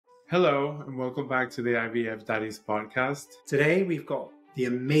Hello, and welcome back to the IVF Daddies podcast. Today we've got the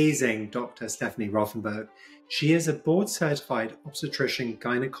amazing Dr. Stephanie Rothenberg. She is a board-certified obstetrician,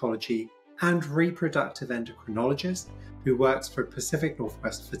 gynecology, and reproductive endocrinologist who works for Pacific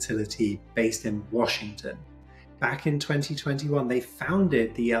Northwest Fertility based in Washington. Back in 2021, they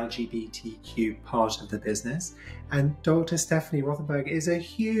founded the LGBTQ part of the business, and Dr. Stephanie Rothenberg is a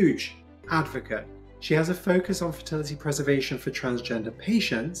huge advocate. She has a focus on fertility preservation for transgender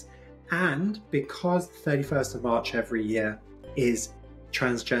patients, and because the 31st of March every year is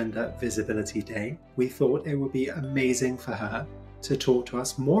Transgender Visibility Day, we thought it would be amazing for her to talk to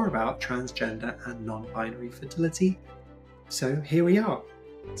us more about transgender and non-binary fertility. So here we are.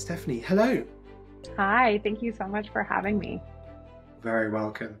 Stephanie, hello. Hi, thank you so much for having me. Very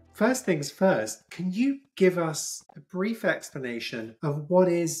welcome. First things first, can you give us a brief explanation of what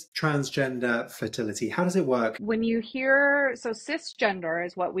is transgender fertility? How does it work? When you hear, so cisgender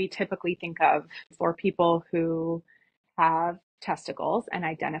is what we typically think of for people who have testicles and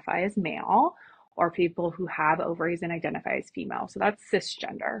identify as male, or people who have ovaries and identify as female. So that's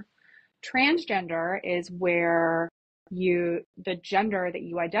cisgender. Transgender is where the gender that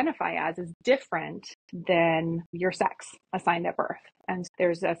you identify as is different than your sex assigned at birth. And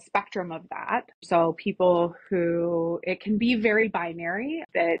there's a spectrum of that. So people who, it can be very binary,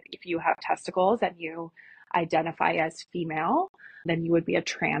 that if you have testicles and you identify as female, then you would be a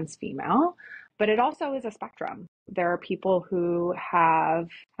trans female. But it also is a spectrum. There are people who have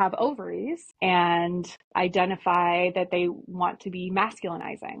ovaries and identify that they want to be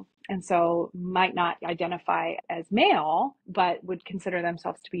masculinizing. And so might not identify as male, but would consider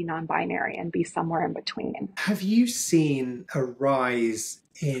themselves to be non-binary and be somewhere in between. Have you seen a rise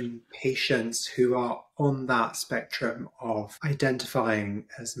in patients who are on that spectrum of identifying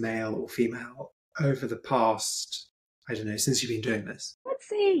as male or female over the past, since you've been doing this? Let's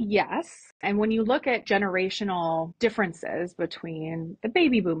say yes. And when you look at generational differences between the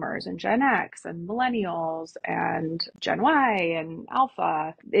baby boomers and Gen X and millennials and Gen Y and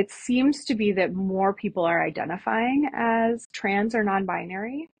Alpha, it seems to be that more people are identifying as trans or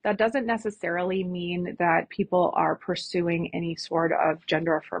non-binary. That doesn't necessarily mean that people are pursuing any sort of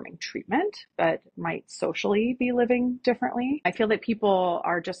gender affirming treatment, but might socially be living differently. I feel that people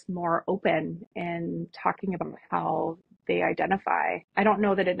are just more open in talking about how they identify. I don't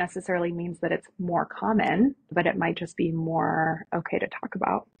know that it necessarily means that it's more common, but it might just be more okay to talk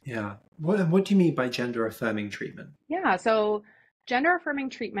about. Yeah. What do you mean by gender affirming treatment? Yeah. So gender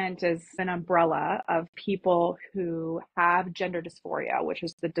affirming treatment is an umbrella of people who have gender dysphoria, which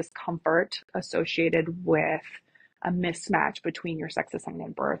is the discomfort associated with a mismatch between your sex assigned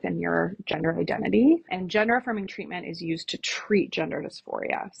at birth and your gender identity. And gender affirming treatment is used to treat gender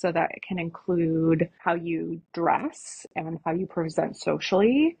dysphoria. So that it can include how you dress and how you present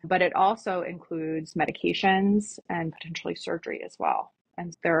socially, but it also includes medications and potentially surgery as well.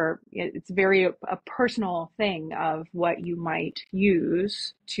 And it's very a personal thing of what you might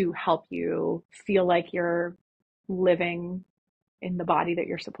use to help you feel like you're living in the body that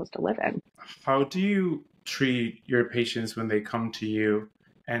you're supposed to live in. How do you treat your patients when they come to you,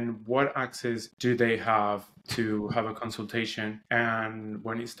 and what access do they have to have a consultation? And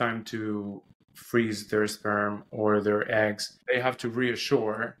when it's time to freeze their sperm or their eggs, they have to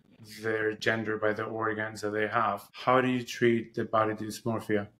reassure their gender by the organs that they have. How do you treat the body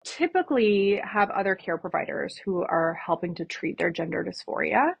dysmorphia? Typically have other care providers who are helping to treat their gender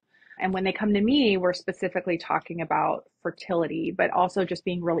dysphoria. And when they come to me, we're specifically talking about fertility, but also just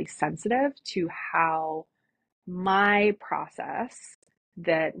being really sensitive to how my process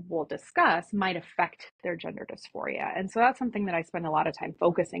that we'll discuss might affect their gender dysphoria. And so that's something that I spend a lot of time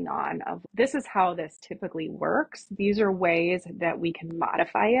focusing on of this is how this typically works. These are ways that we can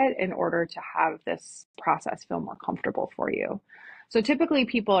modify it in order to have this process feel more comfortable for you. So typically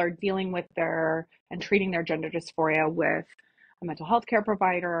people are dealing with and treating their gender dysphoria with a mental health care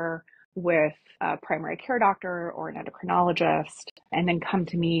provider, with a primary care doctor or an endocrinologist, and then come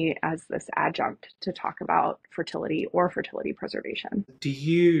to me as this adjunct to talk about fertility or fertility preservation. Do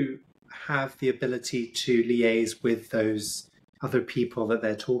you have the ability to liaise with those other people that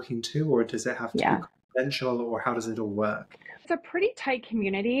they're talking to, or does it have to be confidential, or how does it all work? It's a pretty tight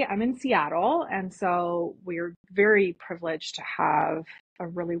community. I'm in Seattle, and so we're very privileged to have a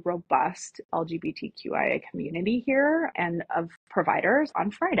really robust LGBTQIA community here and of providers.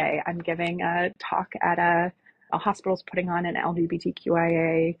 On Friday, I'm giving a talk at a hospital's putting on an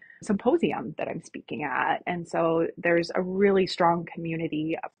LGBTQIA symposium that I'm speaking at. And so there's a really strong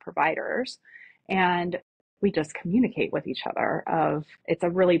community of providers, and we just communicate with each other it's a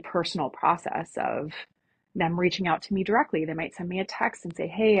really personal process of them reaching out to me directly. They might send me a text and say,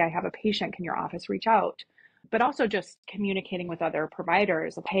 hey, I have a patient. Can your office reach out? But also just communicating with other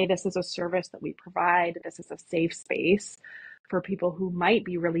providers of, hey, this is a service that we provide. This is a safe space for people who might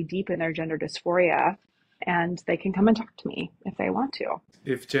be really deep in their gender dysphoria, and they can come and talk to me if they want to.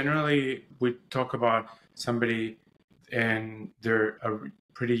 If generally we talk about somebody and they're a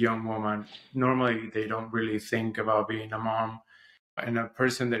pretty young woman, normally they don't really think about being a mom. And a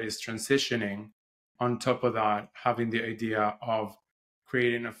person that is transitioning, on top of that, having the idea of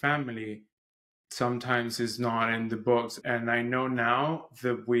creating a family, sometimes is not in the books. And I know now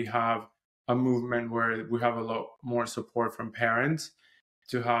that we have a movement where we have a lot more support from parents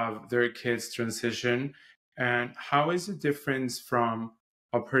to have their kids transition. And how is the difference from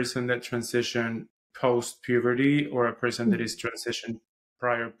a person that transitioned post puberty or a person that is transitioned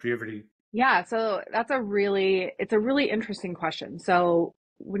prior puberty? Yeah, so it's a really interesting question. So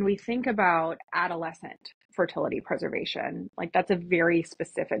when we think about adolescent fertility preservation, like that's a very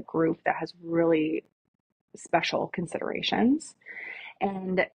specific group that has really special considerations.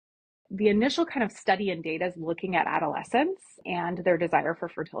 And the initial kind of study and data is looking at adolescents and their desire for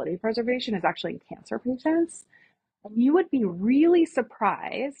fertility preservation is actually in cancer patients. And you would be really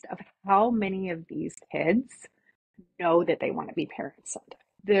surprised of how many of these kids know that they want to be parents someday.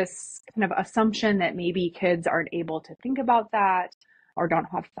 This kind of assumption that maybe kids aren't able to think about that or don't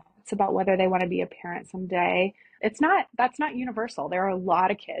have thoughts about whether they want to be a parent someday. That's not universal. There are a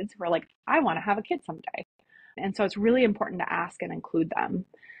lot of kids who are like, I want to have a kid someday. And so it's really important to ask and include them.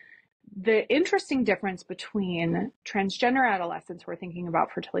 The interesting difference between transgender adolescents who are thinking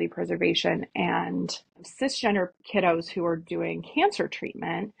about fertility preservation and cisgender kiddos who are doing cancer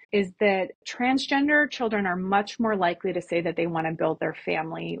treatment is that transgender children are much more likely to say that they want to build their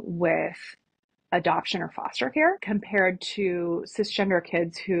family with adoption or foster care compared to cisgender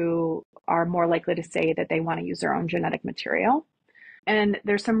kids who are more likely to say that they want to use their own genetic material. And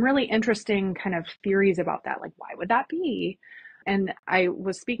there's some really interesting kind of theories about that, like why would that be? And I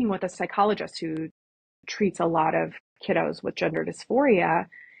was speaking with a psychologist who treats a lot of kiddos with gender dysphoria.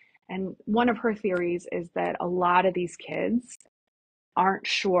 And one of her theories is that a lot of these kids aren't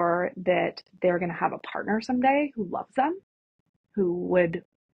sure that they're going to have a partner someday who loves them, who would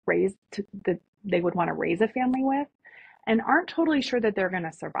that they would want to raise a family with, and aren't totally sure that they're going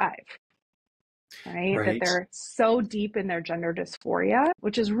to survive. Right? That they're so deep in their gender dysphoria,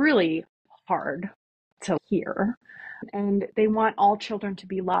 which is really hard to hear. And they want all children to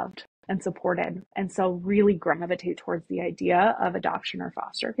be loved and supported. And so really gravitate towards the idea of adoption or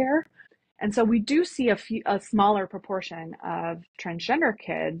foster care. And so we do see a smaller proportion of transgender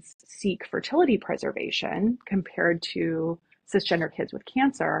kids seek fertility preservation compared to cisgender kids with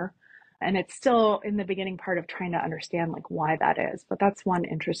cancer. And it's still in the beginning part of trying to understand like why that is. But that's one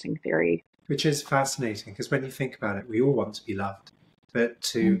interesting theory. Which is fascinating because when you think about it, we all want to be loved. But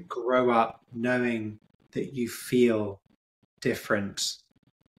to grow up knowing that you feel different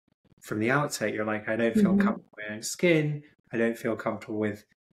from the outset, you're like, I don't feel comfortable with my own skin. I don't feel comfortable with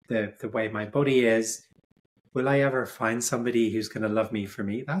the way my body is. Will I ever find somebody who's going to love me for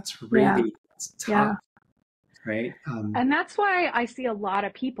me? That's really tough, right? And that's why I see a lot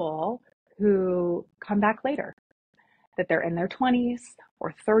of people who come back later, that they're in their 20s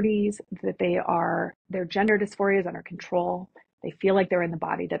or 30s, that their gender dysphoria is under control. They feel like they're in the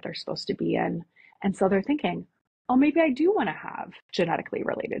body that they're supposed to be in. And so they're thinking, oh, maybe I do want to have genetically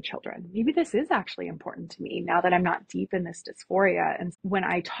related children. Maybe this is actually important to me now that I'm not deep in this dysphoria. And when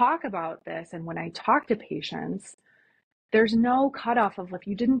I talk about this and when I talk to patients, there's no cutoff of if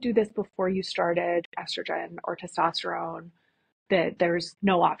you didn't do this before you started estrogen or testosterone, that there's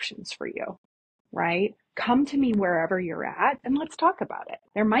no options for you, right? Come to me wherever you're at and let's talk about it.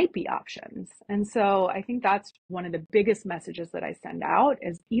 There might be options. And so I think that's one of the biggest messages that I send out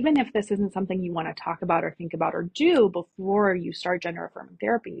is even if this isn't something you want to talk about or think about or do before you start gender affirming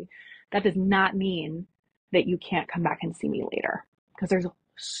therapy, that does not mean that you can't come back and see me later because there's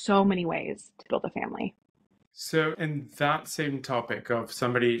so many ways to build a family. So in that same topic of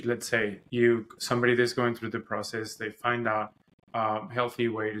somebody, let's say somebody that's going through the process, they find out a healthy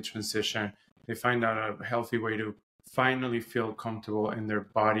way to transition. They find out a healthy way to finally feel comfortable in their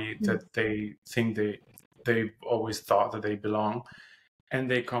body that they think they've always thought that they belong. And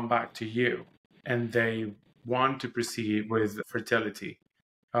they come back to you and they want to proceed with fertility.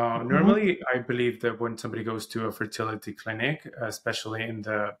 Normally, I believe that when somebody goes to a fertility clinic, especially in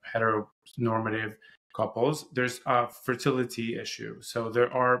the heteronormative couples, there's a fertility issue. So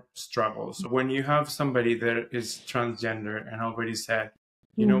there are struggles. When you have somebody that is transgender and already said,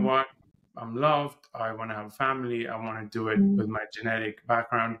 you know what, I'm loved, I want to have a family, I want to do it with my genetic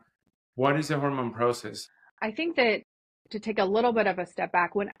background. What is the hormone process? I think that to take a little bit of a step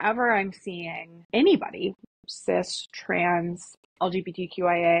back, whenever I'm seeing anybody, cis, trans,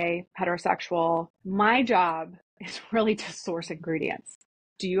 LGBTQIA, heterosexual, my job is really to source ingredients.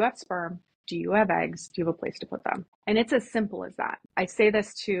 Do you have sperm? Do you have eggs? Do you have a place to put them? And it's as simple as that. I say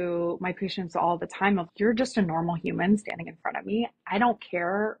this to my patients all the time of, you're just a normal human standing in front of me. I don't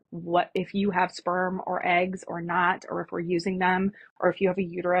care if you have sperm or eggs or not, or if we're using them, or if you have a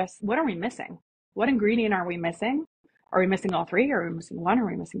uterus. What are we missing? What ingredient are we missing? Are we missing all three? Are we missing one? Are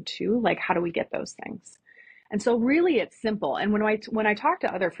we missing two? Like, how do we get those things? And so really it's simple. And when I talk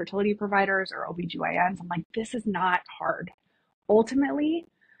to other fertility providers or OBGYNs, I'm like, this is not hard. Ultimately,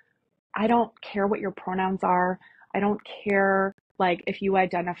 I don't care what your pronouns are. I don't care like if you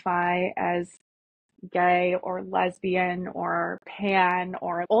identify as gay or lesbian or pan,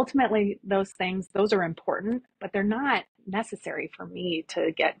 or ultimately those things, those are important, but they're not necessary for me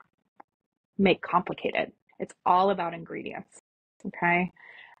to make complicated. It's all about ingredients. Okay.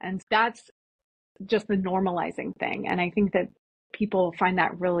 And that's just the normalizing thing. And I think that people find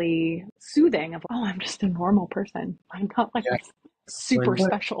that really soothing of, oh, I'm just a normal person. I'm not like this super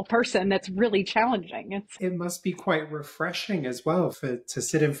special person that's really challenging. It must be quite refreshing as well to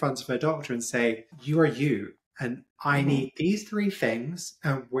sit in front of a doctor and say, you are you, and I need these three things,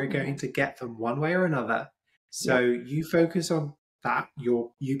 and we're going to get them one way or another. So you focus on that,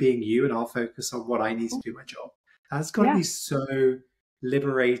 you being you, and I'll focus on what I need to do my job. That's got to be so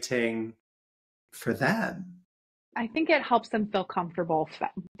liberating for them. I think it helps them feel comfortable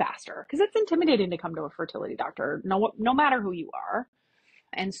faster, because it's intimidating to come to a fertility doctor, no matter who you are.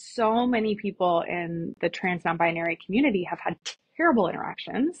 And so many people in the trans non-binary community have had terrible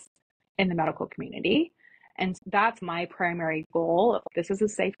interactions in the medical community. And that's my primary goal. This is a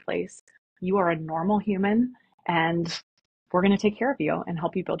safe place. You are a normal human, and we're going to take care of you and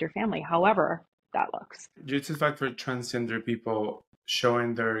help you build your family, however that looks. Due to the fact for transgender people,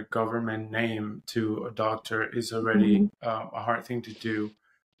 showing their government name to a doctor is already a hard thing to do.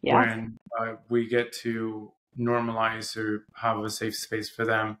 When we get to normalize or have a safe space for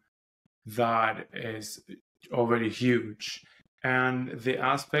them, that is already huge. And the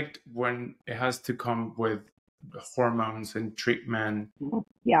aspect when it has to come with hormones and treatment, how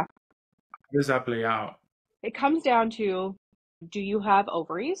does that play out? It comes down to, do you have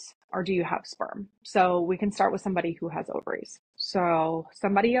ovaries or do you have sperm? So we can start with somebody who has ovaries. So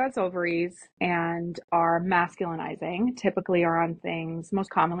somebody who has ovaries and are masculinizing typically are on things, most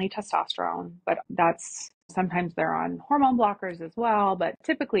commonly testosterone, but sometimes they're on hormone blockers as well, but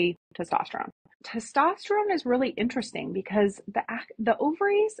typically testosterone. Testosterone is really interesting because the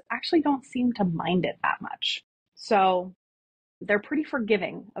ovaries actually don't seem to mind it that much. So they're pretty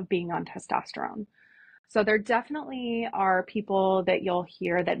forgiving of being on testosterone. So there definitely are people that you'll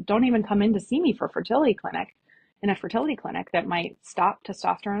hear that don't even come in to see me in a fertility clinic that might stop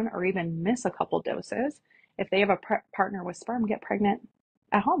testosterone or even miss a couple doses. If they have a partner with sperm, get pregnant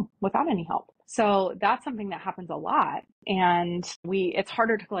at home without any help. So that's something that happens a lot. And it's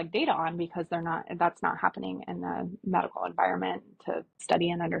harder to collect data on because that's not happening in the medical environment to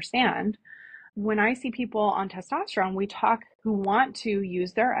study and understand. When I see people on testosterone, who want to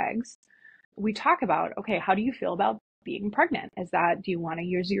use their eggs, we talk about, okay, how do you feel about being pregnant? Do you want to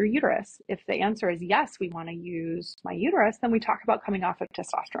use your uterus? If the answer is yes, we want to use my uterus, then we talk about coming off of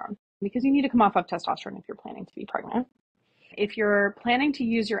testosterone, because you need to come off of testosterone if you're planning to be pregnant. If you're planning to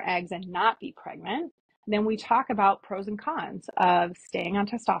use your eggs and not be pregnant, then we talk about pros and cons of staying on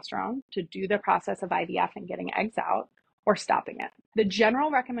testosterone to do the process of IVF and getting eggs out, or stopping it. The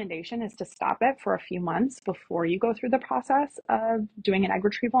general recommendation is to stop it for a few months before you go through the process of doing an egg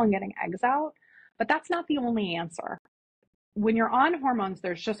retrieval and getting eggs out. But that's not the only answer. When you're on hormones,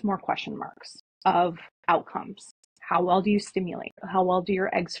 there's just more question marks of outcomes. How well do you stimulate? How well do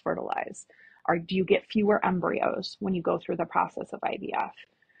your eggs fertilize? Or do you get fewer embryos when you go through the process of IVF?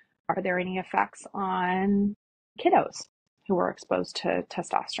 Are there any effects on kiddos who are exposed to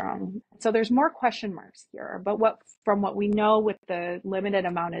testosterone? So there's more question marks here, but from what we know with the limited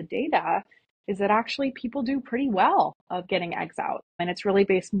amount of data is that actually people do pretty well of getting eggs out. And it's really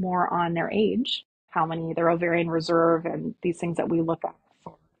based more on their age, how many their ovarian reserve, and these things that we look at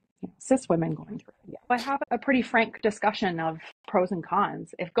for cis women going through it. I have a pretty frank discussion of pros and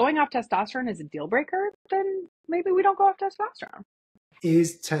cons. If going off testosterone is a deal breaker, then maybe we don't go off testosterone.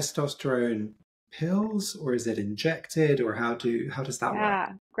 Is testosterone pills, or is it injected, or how does that work?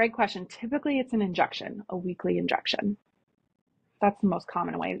 Yeah, great question. Typically it's an injection, a weekly injection. That's the most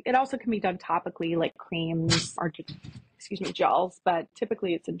common way. It also can be done topically, like creams or gels, but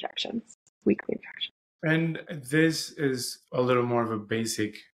typically it's injections, weekly injections. And this is a little more of a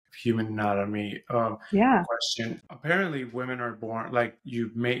basic human anatomy Yeah. question. Apparently, women are born like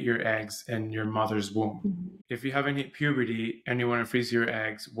you mate your eggs in your mother's womb. Mhm. If you haven't hit puberty and you want to freeze your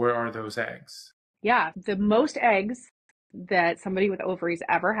eggs, where are those eggs? Yeah. The most eggs that somebody with ovaries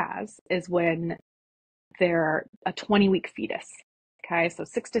ever has is when they're a 20-week fetus. Okay. So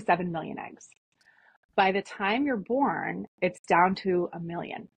 6 to 7 million eggs. By the time you're born, it's down to 1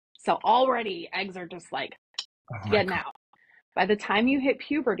 million. So already eggs are just like Oh my getting God. out. By the time you hit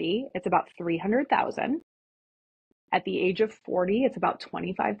puberty, it's about 300,000. At the age of 40, it's about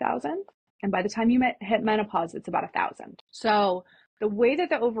 25,000. And by the time you hit menopause, it's about 1,000. So the way that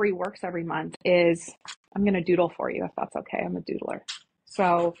the ovary works every month is, I'm going to doodle for you if that's okay. I'm a doodler.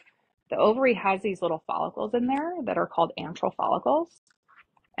 So the ovary has these little follicles in there that are called antral follicles,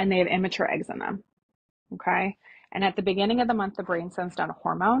 and they have immature eggs in them. Okay. And at the beginning of the month, the brain sends down a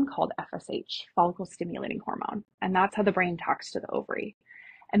hormone called FSH, follicle stimulating hormone. And that's how the brain talks to the ovary.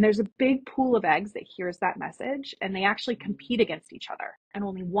 And there's a big pool of eggs that hears that message, and they actually compete against each other. And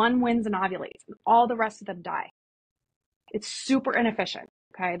only one wins and ovulates, and all the rest of them die. It's super inefficient.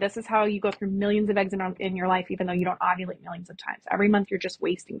 Okay. This is how you go through millions of eggs in your life, even though you don't ovulate millions of times. Every month, you're just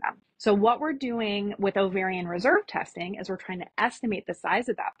wasting them. So what we're doing with ovarian reserve testing is we're trying to estimate the size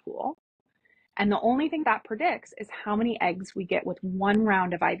of that pool. And the only thing that predicts is how many eggs we get with one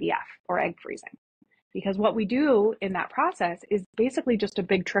round of IVF or egg freezing. Because what we do in that process is basically just a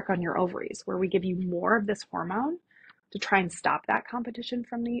big trick on your ovaries, where we give you more of this hormone to try and stop that competition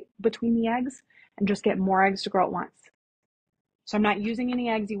between the eggs and just get more eggs to grow at once. So I'm not using any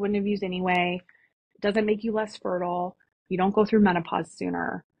eggs you wouldn't have used anyway. It doesn't make you less fertile. You don't go through menopause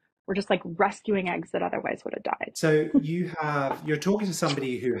sooner. We're just like rescuing eggs that otherwise would have died. So you're talking to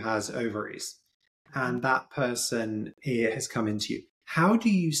somebody who has ovaries, and that person has come into you. How do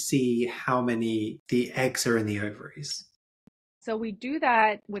you see how many the eggs are in the ovaries? So we do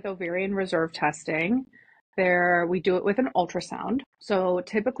that with ovarian reserve testing. We do it with an ultrasound. So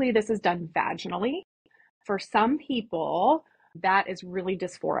typically this is done vaginally. For some people, that is really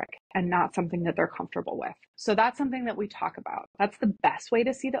dysphoric and not something that they're comfortable with. So that's something that we talk about. That's the best way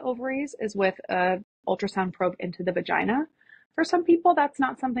to see the ovaries, is with a ultrasound probe into the vagina. For some people, that's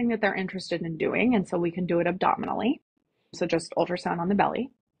not something that they're interested in doing, and so we can do it abdominally. So just ultrasound on the belly.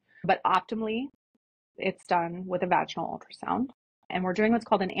 But optimally, it's done with a vaginal ultrasound. And we're doing what's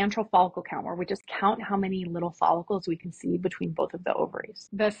called an antral follicle count, where we just count how many little follicles we can see between both of the ovaries.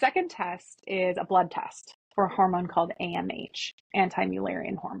 The second test is a blood test for a hormone called AMH,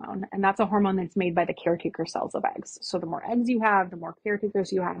 anti-Mullerian hormone. And that's a hormone that's made by the caretaker cells of eggs. So the more eggs you have, the more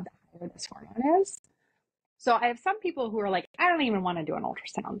caretakers you have, the higher this hormone is. So I have some people who are like, I don't even want to do an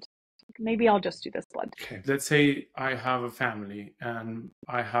ultrasound. Maybe I'll just do this blood. Okay. Let's say I have a family and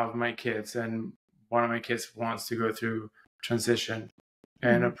I have my kids, and one of my kids wants to go through transition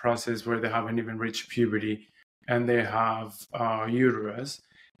and a process where they haven't even reached puberty and they have uterus.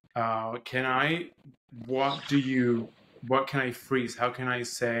 What can I freeze? How can I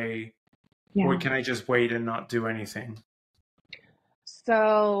say, or can I just wait and not do anything?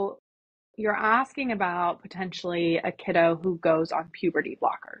 So you're asking about potentially a kiddo who goes on puberty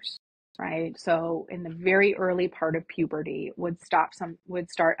blockers, right? So in the very early part of puberty would start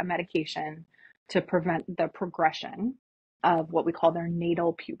a medication to prevent the progression of what we call their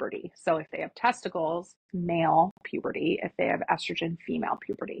natal puberty. So if they have testicles, male puberty; if they have estrogen, female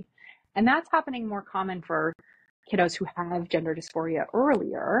puberty. And that's happening more common for kiddos who have gender dysphoria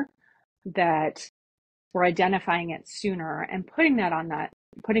earlier, that we're identifying it sooner and putting them on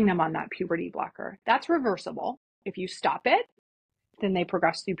that puberty blocker. That's reversible. If you stop it, then they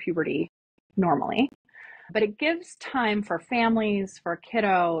progress through puberty normally. But it gives time for families, for a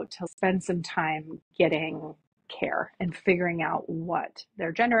kiddo, to spend some time getting care and figuring out what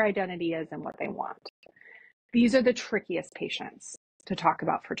their gender identity is and what they want. These are the trickiest patients to talk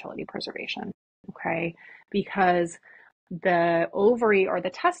about fertility preservation, okay? Because the ovary or the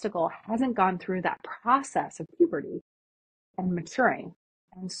testicle hasn't gone through that process of puberty and maturing.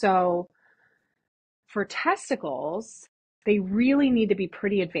 And so for testicles, they really need to be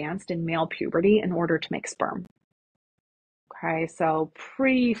pretty advanced in male puberty in order to make sperm. Okay, so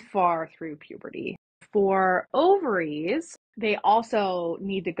pretty far through puberty. For ovaries, they also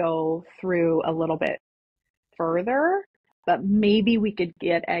need to go through a little bit further, but maybe we could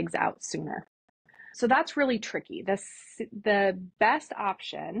get eggs out sooner. So that's really tricky. The best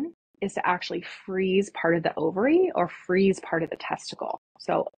option is to actually freeze part of the ovary or freeze part of the testicle.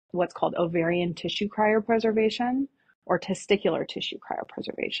 So what's called ovarian tissue cryopreservation or testicular tissue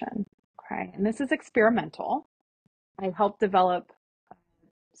cryopreservation. Okay, and this is experimental. I helped develop a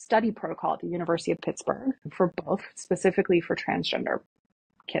study protocol at the University of Pittsburgh for both, specifically for transgender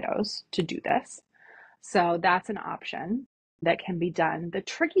kiddos to do this. So that's an option that can be done. The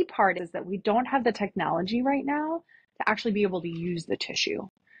tricky part is that we don't have the technology right now to actually be able to use the tissue,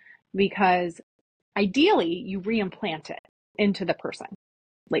 because ideally you reimplant it into the person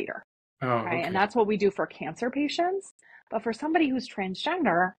later, Oh, right? okay. And that's what we do for cancer patients. But for somebody who's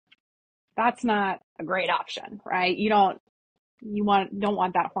transgender, that's not a great option, right? You don't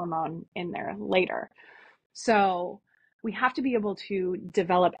want that hormone in there later. So we have to be able to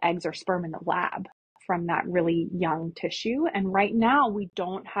develop eggs or sperm in the lab from that really young tissue. And right now we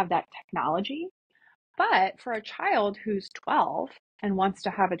don't have that technology. But for a child who's 12 and wants to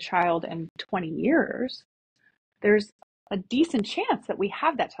have a child in 20 years, there's a decent chance that we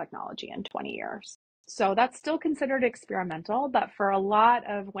have that technology in 20 years. So that's still considered experimental. But for a lot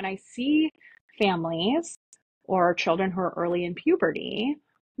of, when I see families or children who are early in puberty,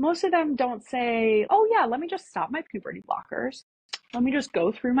 most of them don't say, oh yeah, let me just stop my puberty blockers. Let me just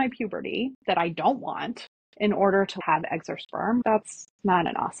go through my puberty that I don't want in order to have eggs or sperm. That's not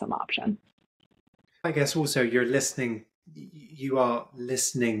an awesome option. I guess also you are listening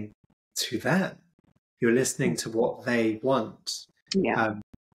to them. You're listening to what they want. Yeah.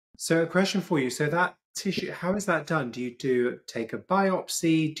 So a question for you. So that tissue, how is that done? Do you take a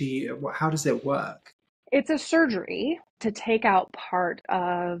biopsy? How does it work? It's a surgery to take out part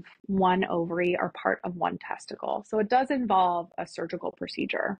of one ovary or part of one testicle. So it does involve a surgical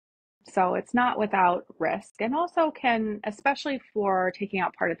procedure. So it's not without risk, and also can, especially for taking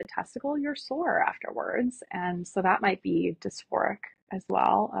out part of the testicle, you're sore afterwards. And so that might be dysphoric as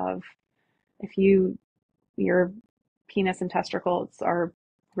well, of if your penis and testicles are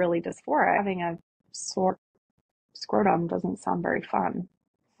really dysphoric, having a sore scrotum doesn't sound very fun.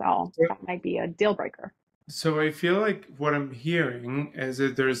 So that might be a deal breaker. So I feel like what I'm hearing is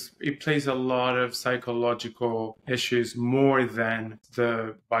that it plays a lot of psychological issues more than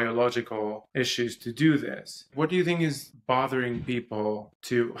the biological issues to do this. What do you think is bothering people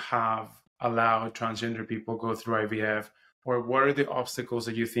to have allowed transgender people go through IVF? Or what are the obstacles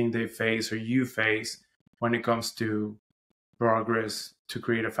that you think they face or you face when it comes to progress to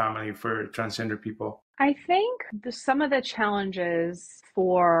create a family for transgender people? I think some of the challenges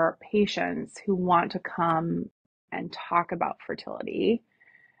for patients who want to come and talk about fertility,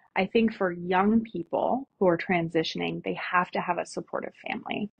 I think for young people who are transitioning, they have to have a supportive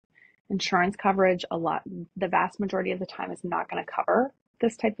family. Insurance coverage, the vast majority of the time, is not going to cover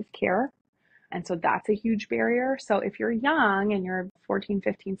this type of care. And so that's a huge barrier. So if you're young and you're 14,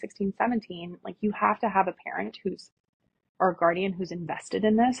 15, 16, 17, like, you have to have a parent or a guardian who's invested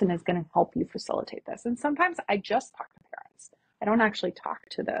in this and is going to help you facilitate this. And sometimes I just talk to parents. I don't actually talk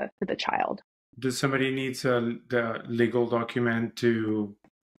to the child. Does somebody need the legal document to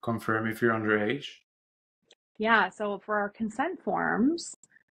confirm if you're underage? Yeah. So for our consent forms,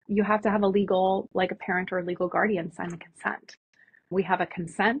 you have to have a parent or a legal guardian sign the consent. We have a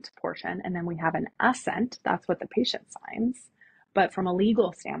consent portion, and then we have an assent. That's what the patient signs. But from a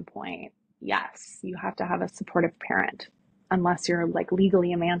legal standpoint, yes, you have to have a supportive parent, unless you're like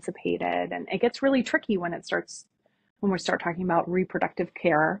legally emancipated. And it gets really tricky when we start talking about reproductive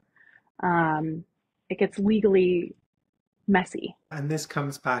care. It gets legally messy. And this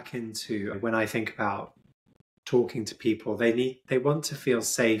comes back into when I think about talking to people, they want to feel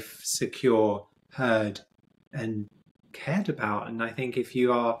safe, secure, heard, and cared about. And I think if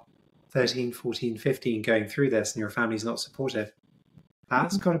you are 13, 14, 15 going through this and your family's not supportive,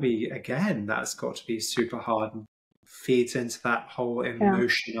 that's got to be super hard and feeds into that whole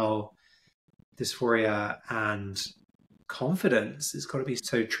emotional dysphoria and confidence. It's got to be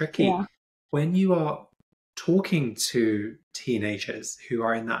so tricky. Yeah. When you are talking to teenagers who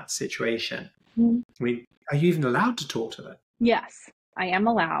are in that situation, I mean, are you even allowed to talk to them? Yes, I am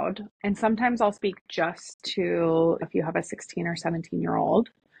allowed. And sometimes I'll speak just to, if you have a 16 or 17-year-old,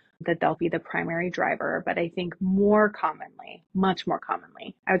 that they'll be the primary driver. But I think more commonly, much more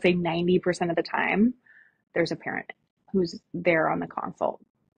commonly, I would say 90% of the time, there's a parent who's there on the consult.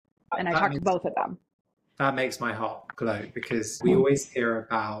 And I talk to both of them. That makes my heart glow, because we always hear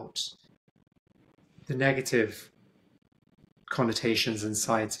about the negative connotations and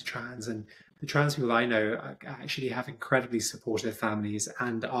sides of trans, and the trans people I know actually have incredibly supportive families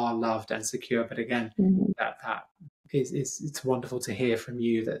and are loved and secure. But again, it's wonderful to hear from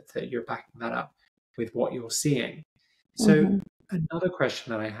you that you're backing that up with what you're seeing. So another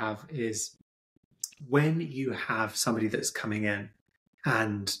question that I have is, when you have somebody that's coming in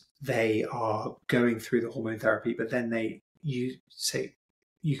and they are going through the hormone therapy, but then you say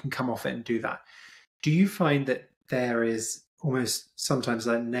you can come off it and do that, do you find that there is almost sometimes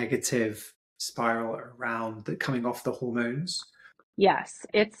a negative spiral around the coming off the hormones? Yes,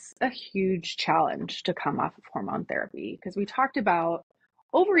 it's a huge challenge to come off of hormone therapy because we talked about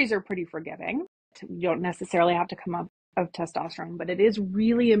ovaries are pretty forgiving. You don't necessarily have to come off of testosterone, but it is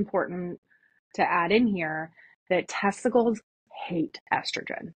really important to add in here that testicles hate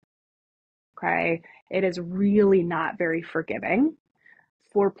estrogen. Okay. It is really not very forgiving.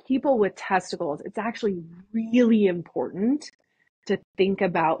 For people with testicles, it's actually really important to think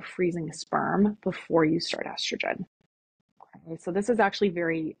about freezing sperm before you start estrogen. Okay. So this is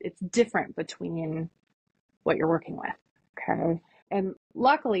actually it's different between what you're working with. Okay. And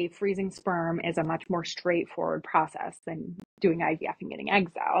luckily, freezing sperm is a much more straightforward process than doing IVF and getting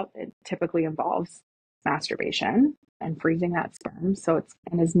eggs out. It typically involves masturbation and freezing that sperm. So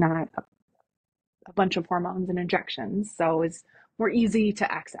is not a bunch of hormones and injections. So it's more easy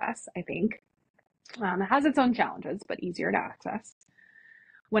to access, I think. It has its own challenges, but easier to access.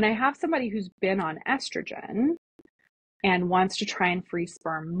 When I have somebody who's been on estrogen and wants to try and freeze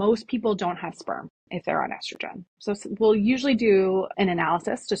sperm, most people don't have sperm if they're on estrogen. So we'll usually do an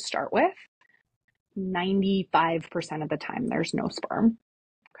analysis to start with. 95% of the time, there's no sperm.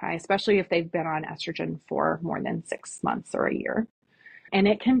 Okay, especially if they've been on estrogen for more than 6 months or a year. And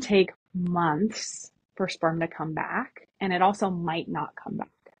it can take months for sperm to come back, and it also might not come back.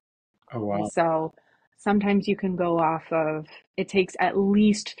 Oh, wow. So sometimes you can go off of, it takes at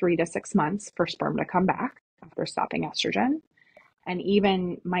least 3 to 6 months for sperm to come back after stopping estrogen, and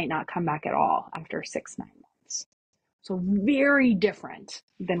even might not come back at all after 6-9 months. So very different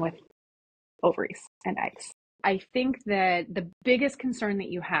than with ovaries and eggs. I think that the biggest concern that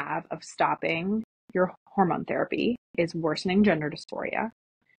you have of stopping your hormone therapy is worsening gender dysphoria,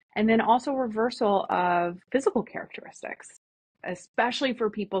 and then also reversal of physical characteristics, especially for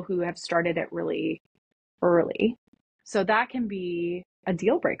people who have started it really early. So that can be a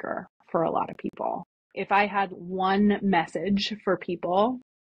deal breaker for a lot of people. If I had one message for people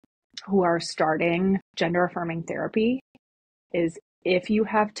who are starting gender affirming therapy, is if you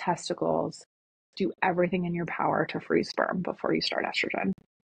have testicles, do everything in your power to freeze sperm before you start estrogen.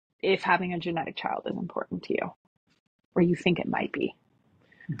 If having a genetic child is important to you, or you think it might be.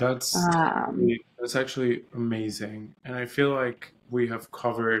 That's that's actually amazing. And I feel like we have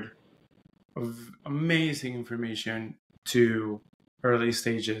covered amazing information to early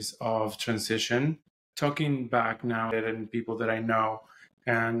stages of transition. Talking back now, and people that I know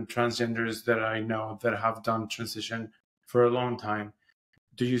and transgenders that I know that have done transition for a long time,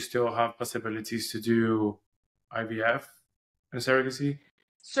 do you still have possibilities to do IVF and surrogacy?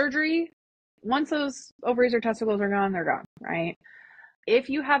 Surgery, once those ovaries or testicles are gone, they're gone, right? If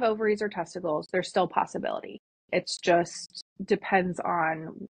you have ovaries or testicles, there's still possibility. It's just depends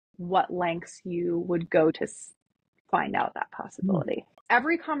on what lengths you would go to find out that possibility.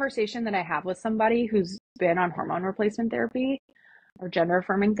 Every conversation that I have with somebody who's been on hormone replacement therapy or gender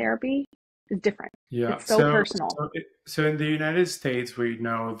affirming therapy is different. Yeah. It's so personal. So in the United States, we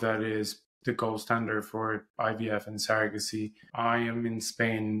know that is the gold standard for IVF and surrogacy. I am in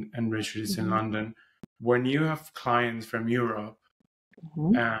Spain and Richard is in London. When you have clients from Europe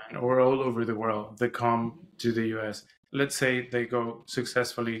and or all over the world that come to the US, let's say they go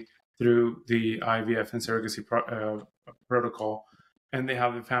successfully through the IVF and surrogacy protocol and they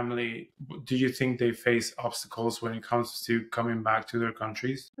have a family, do you think they face obstacles when it comes to coming back to their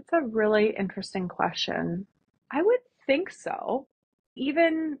countries? That's a really interesting question. I would think so.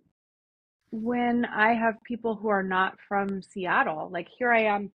 Even when I have people who are not from Seattle, like here I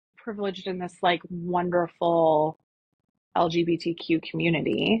am privileged in this like wonderful LGBTQ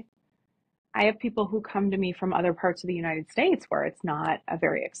community. I have people who come to me from other parts of the United States where it's not a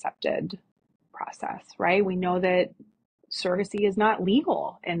very accepted process, right? We know that surrogacy is not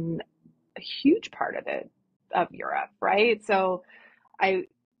legal in a huge part of Europe, right? So I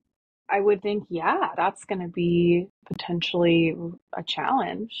would think, yeah, that's going to be potentially a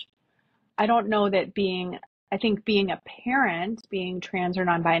challenge. I don't know that I think being a parent, being trans or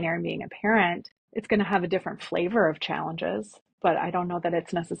non-binary, being a parent, it's going to have a different flavor of challenges, but I don't know that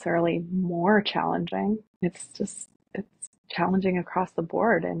it's necessarily more challenging. It's challenging across the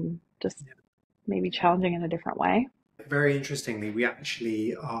board and just maybe challenging in a different way. Very interestingly, we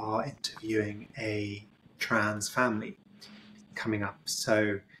actually are interviewing a trans family coming up.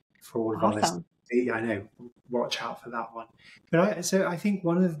 So for all of our listeners, I know, watch out for that one. But I think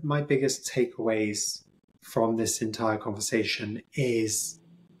one of my biggest takeaways from this entire conversation is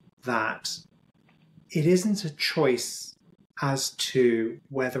that it isn't a choice as to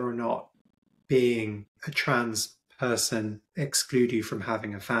whether or not being a trans person exclude you from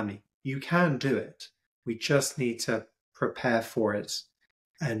having a family. You can do it. We just need to prepare for it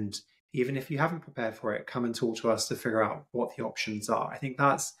and even if you haven't prepared for it, come and talk to us to figure out what the options are. I think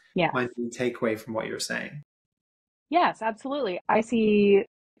that's Yes. my main takeaway from what you're saying. Yes, absolutely. I see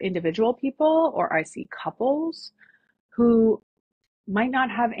individual people or I see couples who might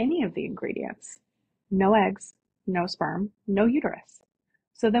not have any of the ingredients. No eggs, no sperm, no uterus.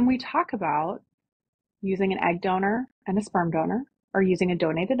 So then we talk about using an egg donor and a sperm donor, or using a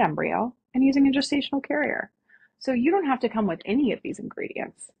donated embryo and using a gestational carrier. So you don't have to come with any of these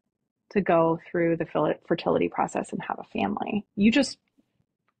ingredients to go through the fertility process and have a family. You just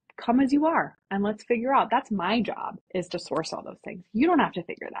come as you are and let's figure out. That's my job, is to source all those things. You don't have to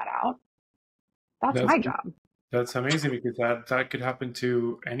figure that out. That's That's my job. that's amazing because that could happen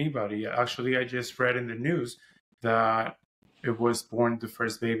to anybody. Actually, I just read in the news that it was born the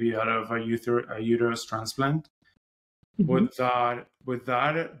first baby out of a uterus transplant. Mm-hmm. Would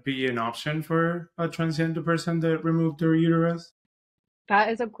that be an option for a transgender person that removed their uterus? That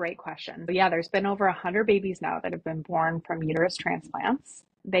is a great question. Yeah, there's been over 100 babies now that have been born from uterus transplants.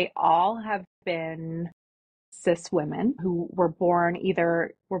 They all have been cis women who were born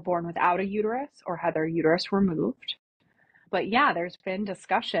without a uterus or had their uterus removed. But yeah, there's been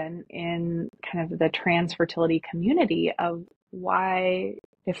discussion in kind of the trans fertility community of why,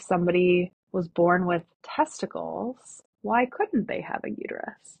 if somebody was born with testicles, why couldn't they have a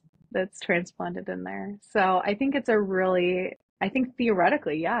uterus that's transplanted in there? So I think I think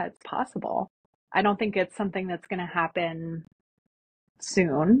theoretically, yeah, it's possible. I don't think it's something that's going to happen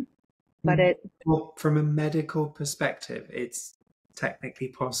soon, but Well, from a medical perspective, it's technically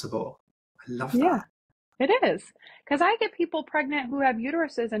possible. I love yeah, that. it is. Because I get people pregnant who have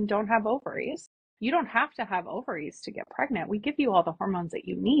uteruses and don't have ovaries. You don't have to have ovaries to get pregnant. We give you all the hormones that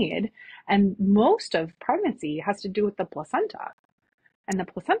you need. And most of pregnancy has to do with the placenta. And the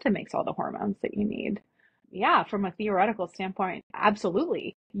placenta makes all the hormones that you need. Yeah, from a theoretical standpoint,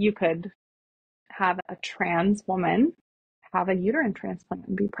 absolutely. You could have a trans woman have a uterine transplant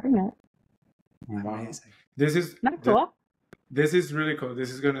and be pregnant. Wow. Amazing. Not cool? This is really cool.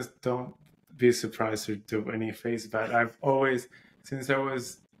 This is gonna, don't be surprised or do any face, but I've always, since I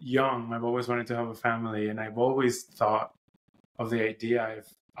was young, I've always wanted to have a family, and I've always thought of the idea if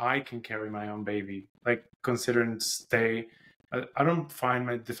I can carry my own baby, like considering I don't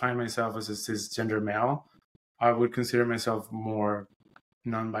define myself as a cisgender male. I would consider myself more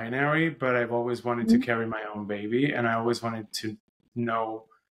non-binary, but I've always wanted to carry my own baby, and I always wanted to know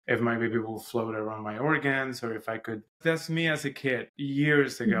if my baby will float around my organs or if I could. That's me as a kid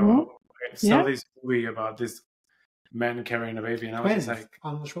years ago. I saw this movie about this man carrying a baby, and I was just like,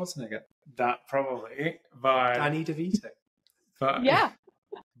 Arnold Schwarzenegger. that probably, but Danny DeVito. but Yeah.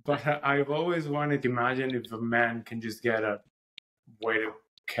 but I've always wanted to imagine if a man can just get a way to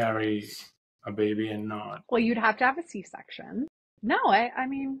carry a baby and not. Well, you'd have to have a C-section. No, I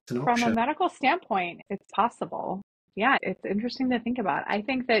mean, from a medical standpoint, it's possible. Yeah, it's interesting to think about. I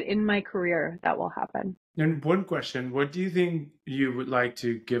think that in my career, that will happen. And one question, what do you think you would like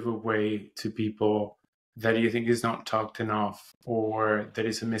to give away to people that you think is not talked enough, or that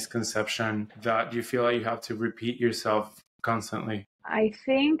is a misconception that you feel like you have to repeat yourself constantly? I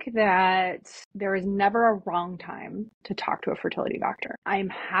think that there is never a wrong time to talk to a fertility doctor. I'm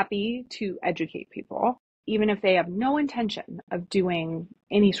happy to educate people, even if they have no intention of doing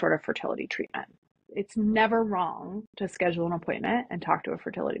any sort of fertility treatment. It's never wrong to schedule an appointment and talk to a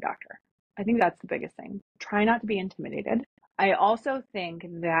fertility doctor. I think that's the biggest thing. Try not to be intimidated. I also think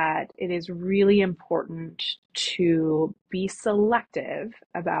that it is really important to be selective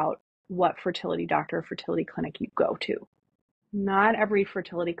about what fertility doctor or fertility clinic you go to. Not every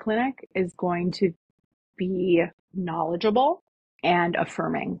fertility clinic is going to be knowledgeable and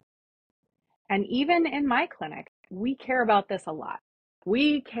affirming. And even in my clinic, we care about this a lot.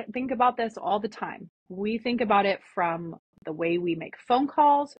 We think about this all the time. We think about it from the way we make phone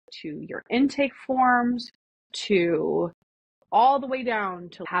calls, to your intake forms, to all the way down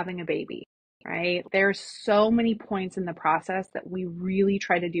to having a baby, right? There's so many points in the process that we really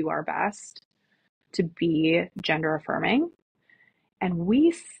try to do our best to be gender affirming. And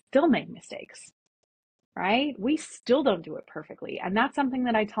we still make mistakes, right? We still don't do it perfectly. And that's something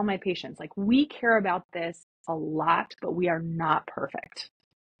that I tell my patients, like, we care about this a lot, but we are not perfect.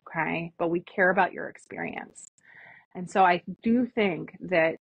 Okay. But we care about your experience. And so I do think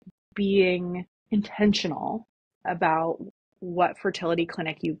that being intentional about what fertility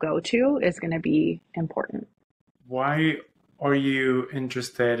clinic you go to is going to be important. Why are you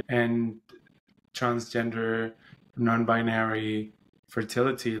interested in transgender, non-binary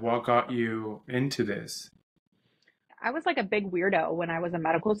fertility? What got you into this? I was like a big weirdo when I was a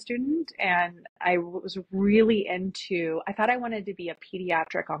medical student, and I was really into, I thought I wanted to be a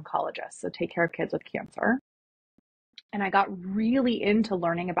pediatric oncologist, so take care of kids with cancer. And I got really into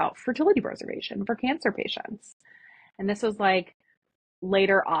learning about fertility preservation for cancer patients. And this was like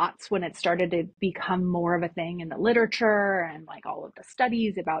later aughts when it started to become more of a thing in the literature and like all of the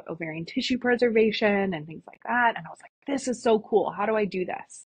studies about ovarian tissue preservation and things like that. And I was like, this is so cool. How do I do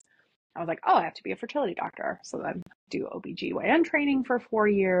this? I was like, oh, I have to be a fertility doctor. So then do OBGYN training for 4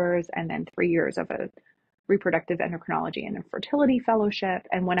 years and then 3 years of a reproductive endocrinology and a fertility fellowship.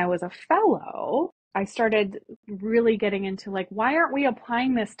 And when I was a fellow, I started really getting into like, why aren't we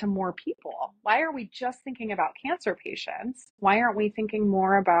applying this to more people? Why are we just thinking about cancer patients? Why aren't we thinking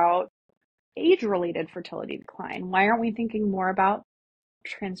more about age-related fertility decline? Why aren't we thinking more about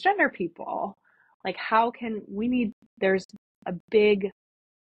transgender people? Like, how can we need, there's a big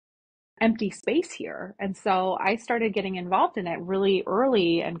empty space here. And so I started getting involved in it really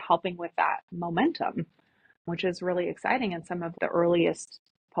early and helping with that momentum, which is really exciting in some of the earliest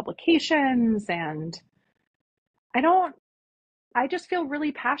publications. And I just feel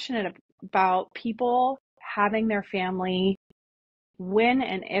really passionate about people having their family when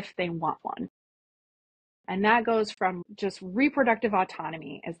and if they want one. And that goes from just reproductive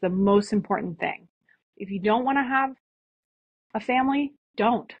autonomy as the most important thing. If you don't want to have a family,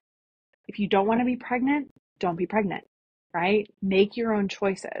 don't. If you don't want to be pregnant, don't be pregnant, right? Make your own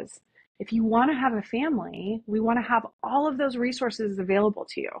choices. If you want to have a family, we want to have all of those resources available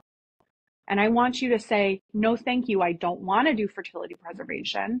to you. And I want you to say, no, thank you. I don't want to do fertility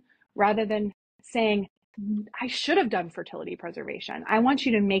preservation, rather than saying, I should have done fertility preservation. I want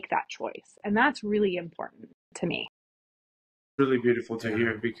you to make that choice. And that's really important to me. Really beautiful to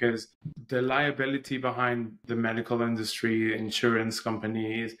hear, because the liability behind the medical industry, insurance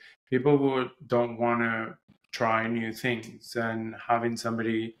companies, people who don't want to try new things, and having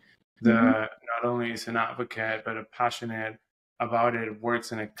somebody that not only is an advocate but a passionate about it,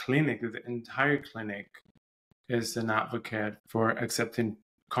 works in a clinic, the entire clinic is an advocate for accepting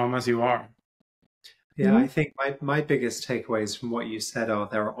come as you are. Yeah, I think my biggest takeaways from what you said are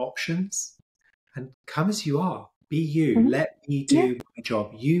there are options, and come as you are. Be you. Let me do my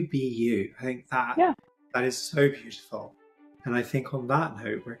job. You be you. I think that is so beautiful. And I think on that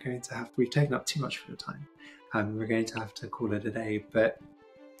note, we've taken up too much of your time. We're going to have to call it a day. But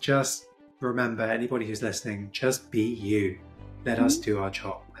just remember, anybody who's listening, just be you. Let us do our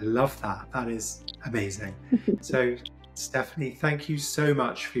job. I love that. That is amazing. So, Stephanie, thank you so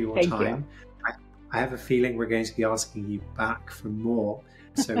much for your time. I have a feeling we're going to be asking you back for more.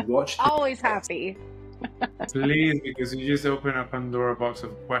 So watch. Always happy. Please, because you just open a Pandora box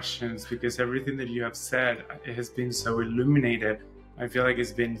of questions, because everything that you have said, it has been so illuminated. I feel like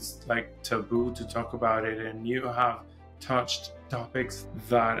it's been like taboo to talk about it, and you have touched topics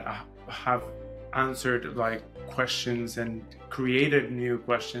that have answered like questions and created new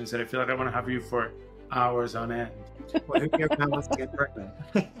questions that I feel like I want to have you for hours on end. Well, who wants to get pregnant?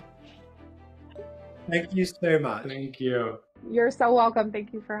 Thank you so much. Thank you. You're so welcome.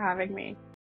 Thank you for having me.